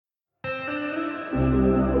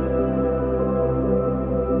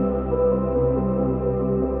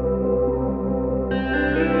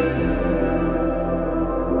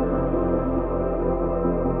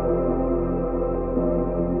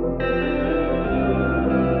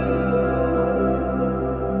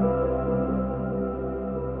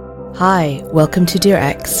Hi, welcome to Dear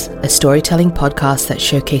Ex, a storytelling podcast that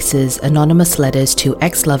showcases anonymous letters to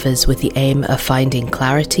ex-lovers with the aim of finding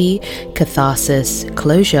clarity, catharsis,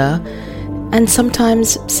 closure, and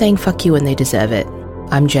sometimes saying fuck you when they deserve it.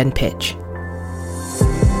 I'm Jen Pitch.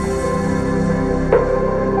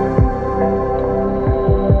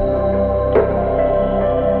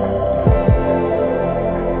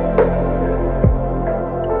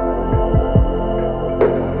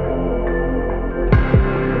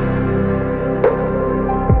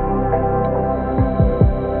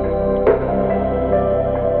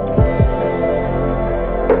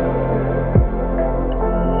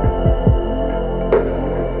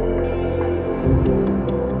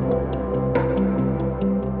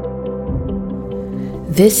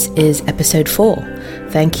 This is episode 4.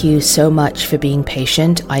 Thank you so much for being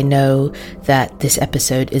patient. I know that this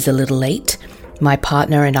episode is a little late. My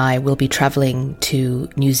partner and I will be traveling to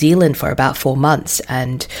New Zealand for about 4 months,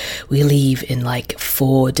 and we leave in like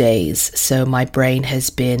 4 days. So my brain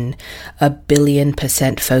has been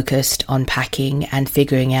 1,000,000,000% focused on packing and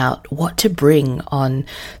figuring out what to bring on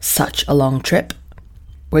such a long trip.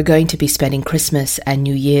 We're going to be spending Christmas and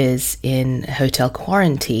New Year's in hotel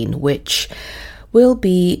quarantine, which will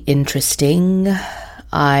be interesting.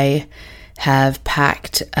 I have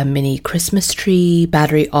packed a mini Christmas tree,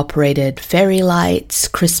 battery-operated fairy lights,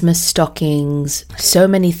 Christmas stockings, so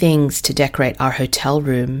many things to decorate our hotel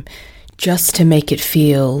room just to make it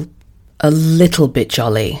feel a little bit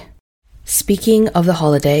jolly. Speaking of the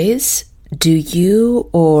holidays, do you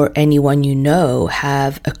or anyone you know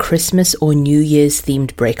have a Christmas or New Year's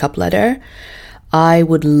themed breakup letter? I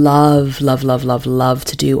would love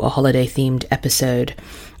to do a holiday themed episode.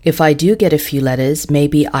 If I do get a few letters,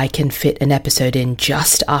 maybe I can fit an episode in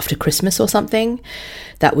just after Christmas or something.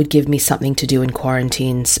 That would give me something to do in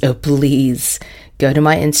quarantine. So please go to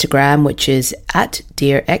my Instagram, which is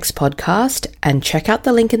 @DearXPodcast, and check out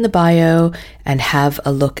the link in the bio and have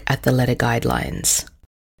a look at the letter guidelines.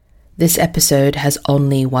 This episode has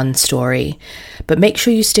only one story, but make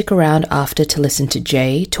sure you stick around after to listen to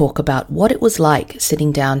Jay talk about what it was like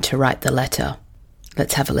sitting down to write the letter.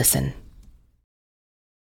 Let's have a listen.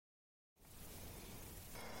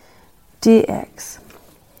 Dear Ex,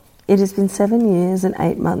 it has been 7 years and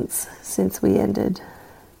 8 months since we ended.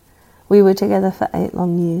 We were together for 8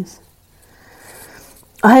 long years.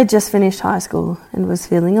 I had just finished high school and was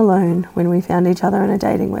feeling alone when we found each other on a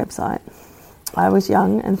dating website. I was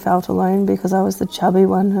young and felt alone because I was the chubby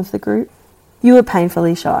one of the group. You were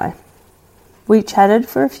painfully shy. We chatted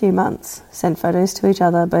for a few months, sent photos to each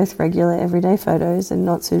other, both regular everyday photos and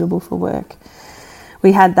not suitable for work.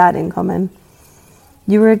 We had that in common.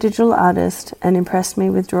 You were a digital artist and impressed me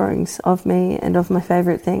with drawings of me and of my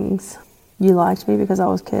favourite things. You liked me because I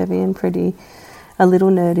was curvy and pretty, a little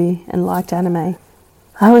nerdy, and liked anime.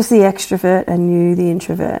 I was the extrovert and you the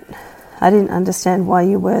introvert. I didn't understand why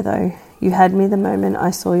you were though. You had me the moment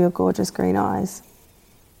I saw your gorgeous green eyes.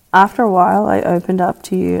 After a while, I opened up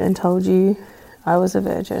to you and told you I was a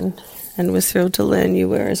virgin and was thrilled to learn you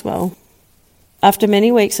were as well. After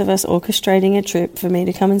many weeks of us orchestrating a trip for me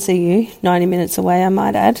to come and see you, 90 minutes away I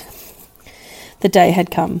might add, the day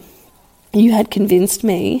had come. You had convinced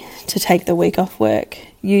me to take the week off work,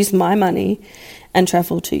 use my money and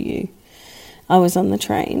travel to you. I was on the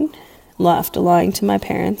train, after lying to my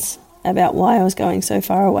parents about why I was going so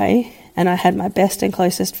far away, and I had my best and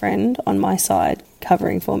closest friend on my side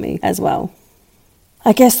covering for me as well.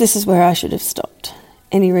 I guess this is where I should have stopped.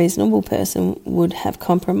 Any reasonable person would have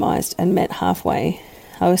compromised and met halfway.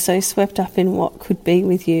 I was so swept up in what could be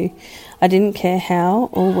with you. I didn't care how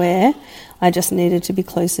or where, I just needed to be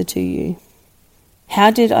closer to you.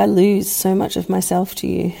 How did I lose so much of myself to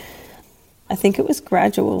you? I think it was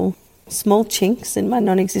gradual. Small chinks in my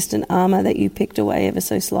non-existent armour that you picked away ever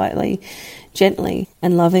so slightly, gently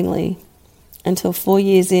and lovingly, until 4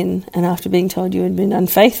 years in, and after being told you had been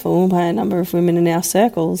unfaithful by a number of women in our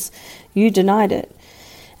circles, you denied it,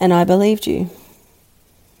 and I believed you.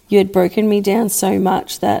 You had broken me down so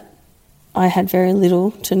much that I had very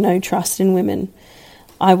little to no trust in women.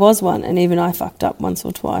 I was one, and even I fucked up once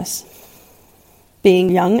or twice. Being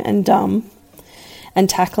young and dumb and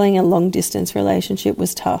tackling a long-distance relationship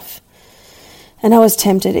was tough. And I was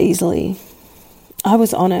tempted easily. I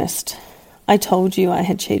was honest. I told you I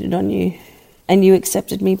had cheated on you, and you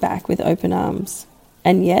accepted me back with open arms.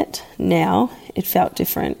 And yet, now, it felt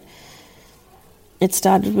different. It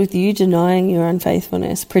started with you denying your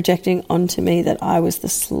unfaithfulness, projecting onto me that I was the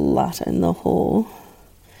slut and the whore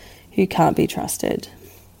who can't be trusted.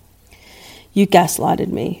 You gaslighted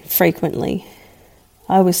me frequently.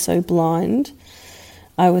 I was so blind.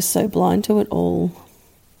 I was so blind to it all.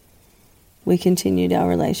 we continued our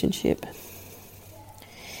relationship,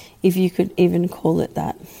 if you could even call it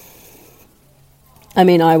that. I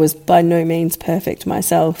mean, I was by no means perfect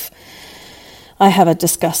myself. I have a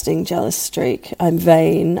disgusting jealous streak. I'm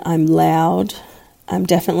vain, I'm loud, I'm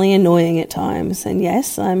definitely annoying at times, and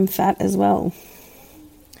yes, I'm fat as well.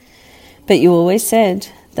 But you always said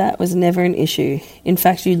that was never an issue. In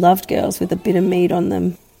fact, you loved girls with a bit of meat on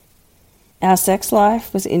them. Our sex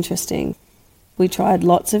life was interesting. We tried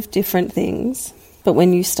lots of different things, but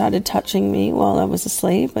when you started touching me while I was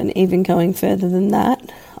asleep, and even going further than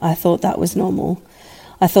that, I thought that was normal.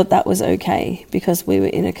 I thought that was okay because we were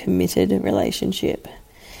in a committed relationship,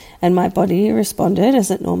 and my body responded as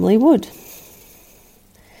it normally would.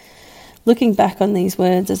 Looking back on these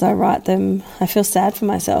words as I write them, I feel sad for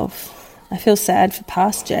myself. I feel sad for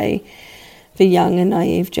past Jay, for young and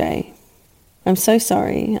naive Jay. I'm so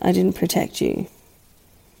sorry I didn't protect you.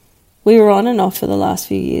 We were on and off for the last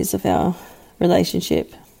few years of our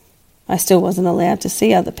relationship. I still wasn't allowed to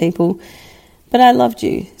see other people, but I loved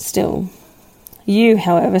you still. You,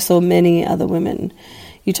 however, saw many other women.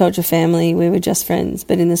 You told your family we were just friends,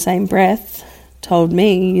 but in the same breath told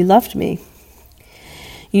me you loved me.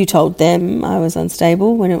 You told them I was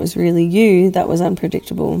unstable when it was really you that was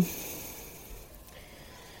unpredictable.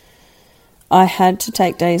 I had to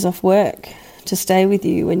take days off work to stay with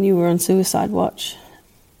you when you were on suicide watch.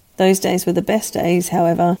 Those days were the best days,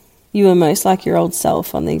 however. You were most like your old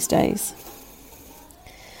self on these days.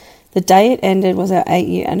 The day it ended was our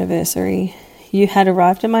 8-year anniversary. You had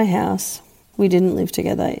arrived at my house. We didn't live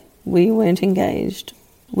together. We weren't engaged.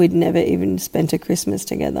 We'd never even spent a Christmas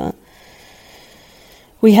together.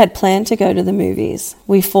 We had planned to go to the movies.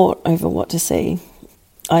 We fought over what to see.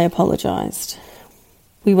 I apologised.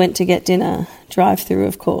 We went to get dinner, drive-through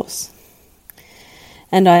of course.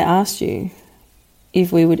 And I asked you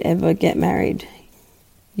if we would ever get married.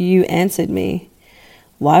 You answered me,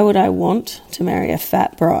 "Why would I want to marry a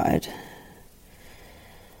fat bride?"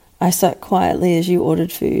 I sat quietly as you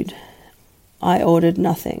ordered food. I ordered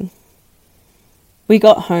nothing. We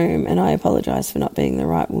got home and I apologised for not being the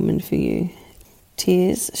right woman for you.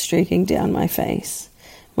 Tears streaking down my face,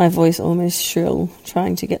 my voice almost shrill,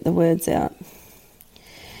 trying to get the words out.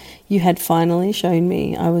 You had finally shown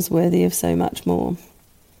me I was worthy of so much more.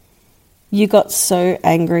 You got so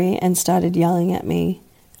angry and started yelling at me.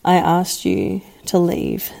 I asked you to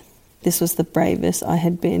leave. This was the bravest I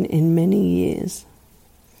had been in many years.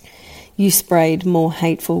 You sprayed more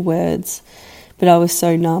hateful words, but I was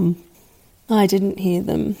so numb. I didn't hear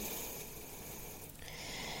them.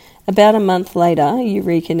 About a month later, you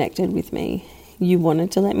reconnected with me. You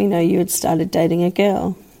wanted to let me know you had started dating a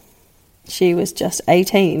girl. She was just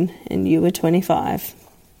 18 and you were 25.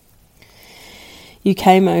 You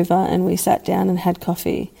came over and we sat down and had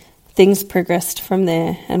coffee. Things progressed from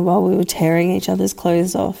there, and while we were tearing each other's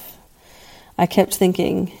clothes off, I kept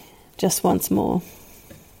thinking, just once more.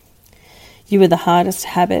 You were the hardest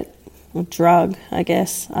habit, or drug, I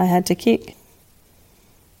guess, I had to kick.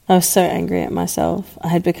 I was so angry at myself. I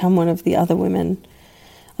had become one of the other women.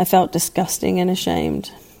 I felt disgusting and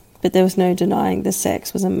ashamed, but there was no denying the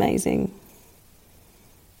sex was amazing.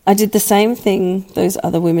 I did the same thing those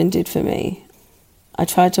other women did for me. I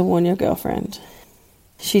tried to warn your girlfriend.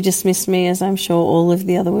 She dismissed me, as I'm sure all of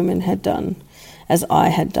the other women had done, as I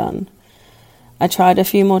had done. I tried a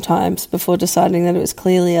few more times before deciding that it was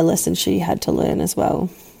clearly a lesson she had to learn as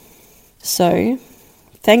well. So,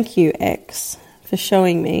 thank you, X, for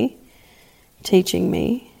showing me, teaching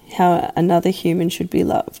me how another human should be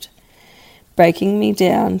loved, breaking me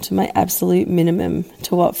down to my absolute minimum,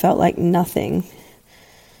 to what felt like nothing,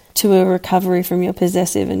 to a recovery from your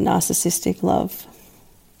possessive and narcissistic love.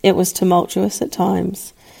 It was tumultuous at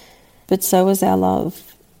times, but so was our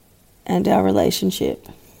love and our relationship,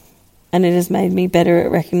 and it has made me better at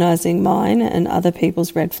recognising mine and other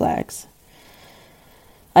people's red flags.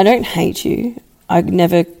 I don't hate you. I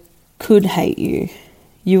never could hate you.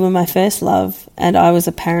 You were my first love, and I was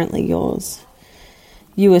apparently yours.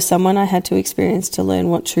 You were someone I had to experience to learn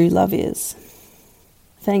what true love is.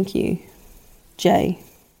 Thank you, Jay.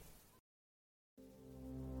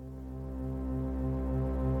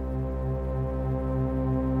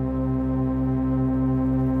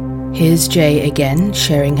 Here's Jay again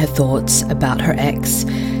sharing her thoughts about her ex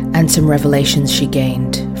and some revelations she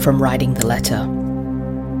gained from writing the letter.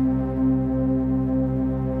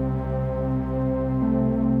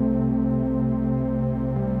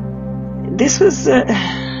 This was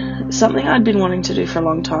something I'd been wanting to do for a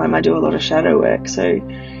long time. I do a lot of shadow work, so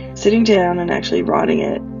sitting down and actually writing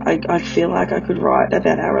it, I feel like I could write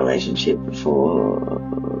about our relationship for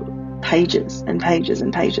pages and pages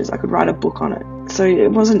and pages. I could write a book on it. So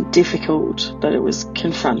it wasn't difficult, but it was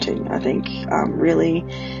confronting, I think. Really,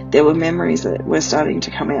 there were memories that were starting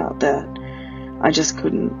to come out that I just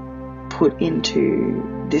couldn't put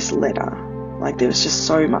into this letter. Like, there was just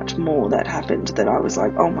so much more that happened that I was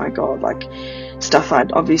like, oh my God, like stuff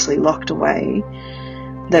I'd obviously locked away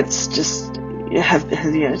that's just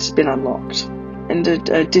it's been unlocked. And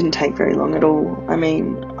it didn't take very long at all. I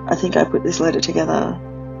mean, I think I put this letter together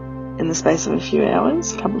in the space of a few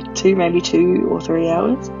hours, maybe 2 or 3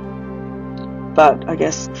 hours. But I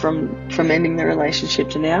guess from ending the relationship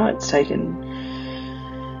to now, it's taken,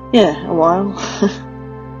 a while.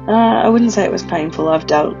 I wouldn't say it was painful. I've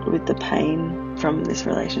dealt with the pain from this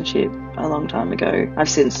relationship a long time ago. I've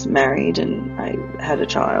since married and I had a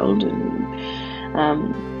child, and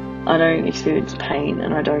I don't experience pain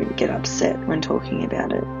and I don't get upset when talking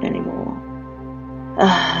about it anymore.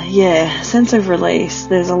 Sense of release.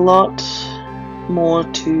 There's a lot more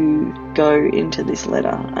to go into this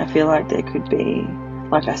letter. I feel like there could be,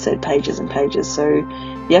 like I said, pages and pages. So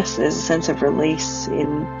yes, there's a sense of release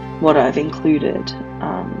in what I've included,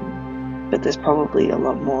 but there's probably a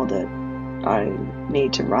lot more that I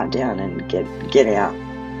need to write down and get out.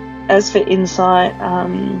 As for insight,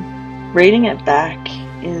 reading it back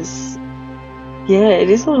is, it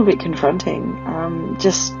is a little bit confronting.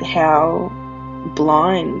 Just how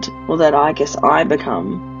blind, or that I guess I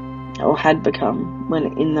become, or had become,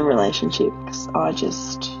 when in the relationship. 'Cause I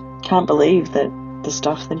just can't believe that the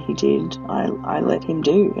stuff that he did, I let him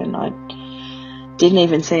do, and I didn't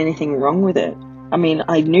even see anything wrong with it. I mean,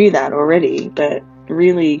 I knew that already, but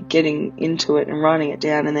really getting into it and writing it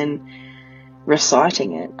down and then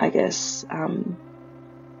reciting it, I guess,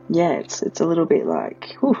 it's a little bit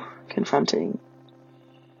like, confronting.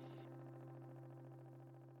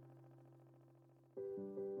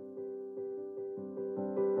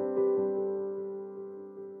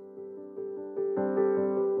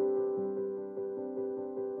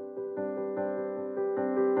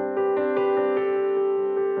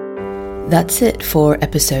 That's it for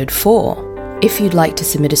episode 4. If you'd like to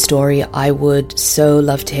submit a story, I would so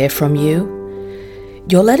love to hear from you.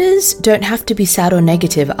 Your letters don't have to be sad or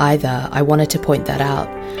negative either. I wanted to point that out.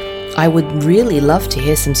 I would really love to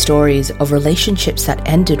hear some stories of relationships that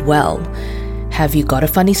ended well. Have you got a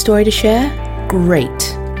funny story to share?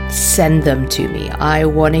 Great. Send them to me. I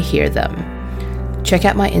want to hear them. Check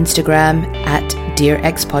out my Instagram at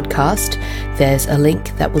DearExPodcast. There's a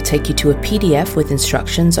link that will take you to a PDF with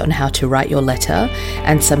instructions on how to write your letter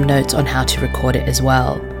and some notes on how to record it as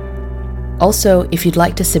well. Also, if you'd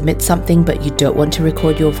like to submit something but you don't want to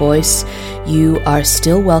record your voice, you are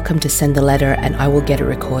still welcome to send the letter and I will get it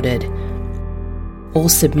recorded. All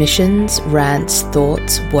submissions, rants,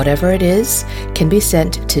 thoughts, whatever it is, can be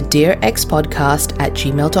sent to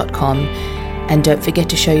dearexpodcast@gmail.com, and don't forget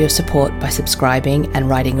to show your support by subscribing and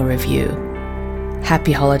writing a review.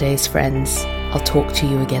 Happy holidays, friends. I'll talk to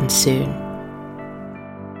you again soon.